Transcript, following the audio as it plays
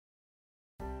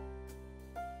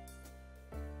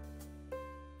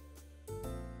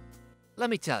Let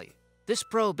me tell you, this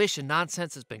Prohibition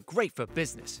nonsense has been great for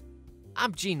business.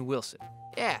 I'm Gene Wilson.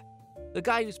 Yeah, the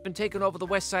guy who's been taking over the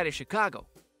west side of Chicago.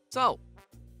 So,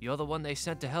 you're the one they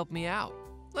sent to help me out.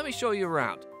 Let me show you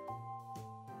around.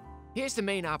 Here's the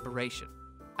main operation.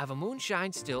 I have a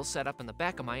moonshine still set up in the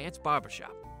back of my aunt's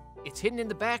barbershop. It's hidden in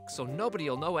the back so nobody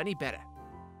will know any better.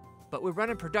 But we're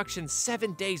running production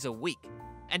 7 days a week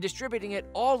and distributing it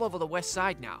all over the west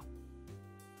side now.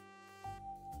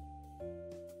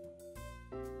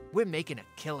 We're making a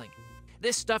killing.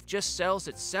 This stuff just sells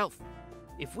itself.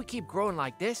 If we keep growing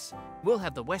like this, we'll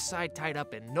have the west side tied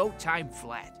up in no time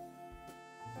flat.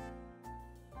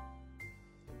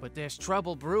 But there's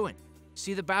trouble brewing.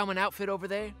 See the Bauman outfit over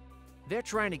there? They're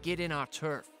trying to get in our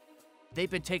turf. They've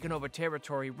been taking over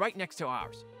territory right next to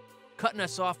ours, cutting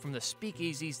us off from the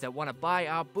speakeasies that want to buy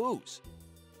our booze.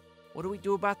 What do we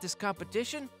do about this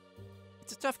competition?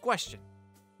 It's a tough question.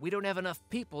 We don't have enough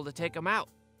people to take them out,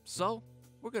 so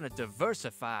we're gonna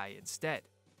diversify instead.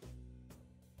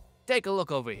 Take a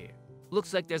look over here.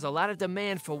 Looks like there's a lot of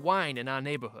demand for wine in our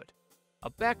neighborhood.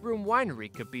 A backroom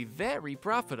winery could be very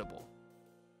profitable.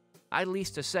 I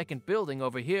leased a second building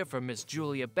over here for Miss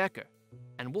Julia Becker,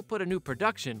 and we'll put a new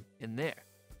production in there.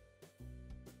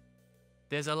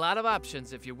 There's a lot of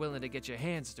options if you're willing to get your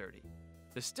hands dirty.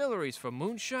 Distilleries for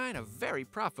moonshine are very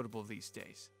profitable these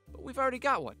days, but we've already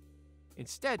got one.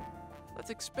 Instead,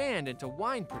 let's expand into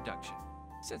wine production,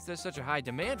 since there's such a high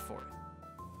demand for it.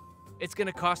 It's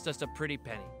gonna cost us a pretty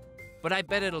penny, but I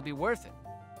bet it'll be worth it.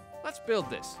 Let's build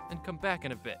this and come back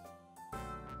in a bit.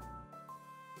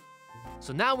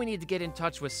 So now we need to get in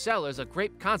touch with sellers of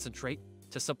grape concentrate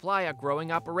to supply our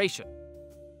growing operation.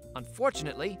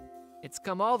 Unfortunately, it's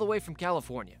come all the way from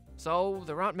California, so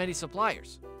there aren't many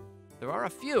suppliers. There are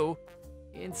a few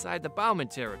inside the Bauman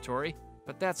territory,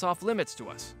 but that's off limits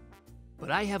to us. But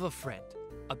I have a friend,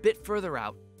 a bit further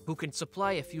out, who can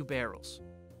supply a few barrels.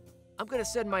 I'm gonna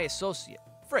send my associate,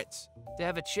 Fritz, to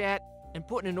have a chat and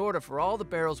put in an order for all the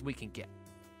barrels we can get.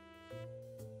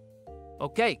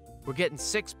 Okay, we're getting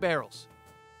 6 barrels.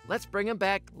 Let's bring them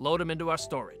back, load them into our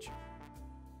storage.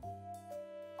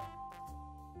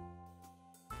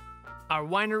 Our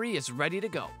winery is ready to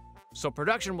go, so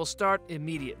production will start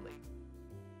immediately.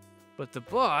 But the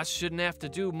boss shouldn't have to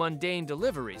do mundane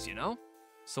deliveries, you know?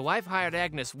 So I've hired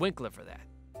Agnes Winkler for that.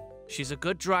 She's a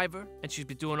good driver, and she's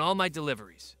been doing all my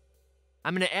deliveries.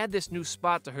 I'm gonna add this new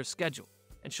spot to her schedule,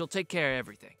 and she'll take care of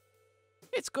everything.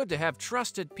 It's good to have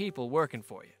trusted people working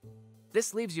for you.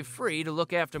 This leaves you free to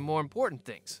look after more important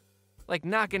things, like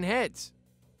knocking heads.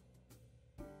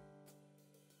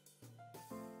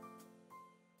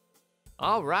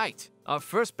 All right, our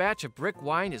first batch of brick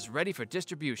wine is ready for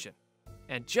distribution.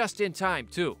 And just in time,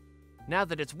 too. Now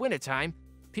that it's wintertime,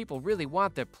 people really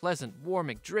want their pleasant,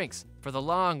 warming drinks for the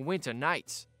long winter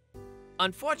nights.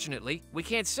 Unfortunately, we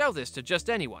can't sell this to just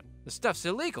anyone. The stuff's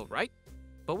illegal, right?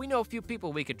 But we know a few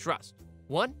people we can trust.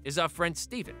 One is our friend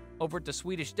Steven, over at the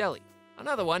Swedish Deli.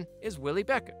 Another one is Willie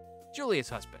Becker, Julia's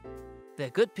husband. They're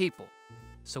good people,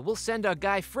 so we'll send our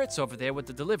guy Fritz over there with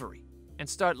the delivery and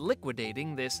start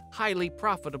liquidating this highly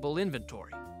profitable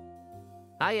inventory.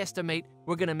 I estimate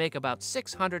we're gonna make about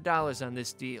 $600 on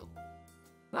this deal.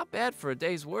 Not bad for a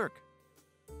day's work.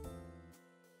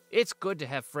 It's good to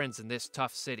have friends in this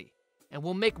tough city, and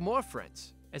we'll make more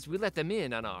friends as we let them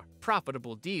in on our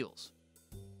profitable deals.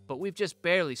 But we've just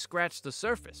barely scratched the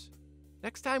surface.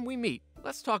 Next time we meet,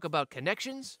 let's talk about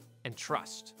connections and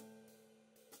trust.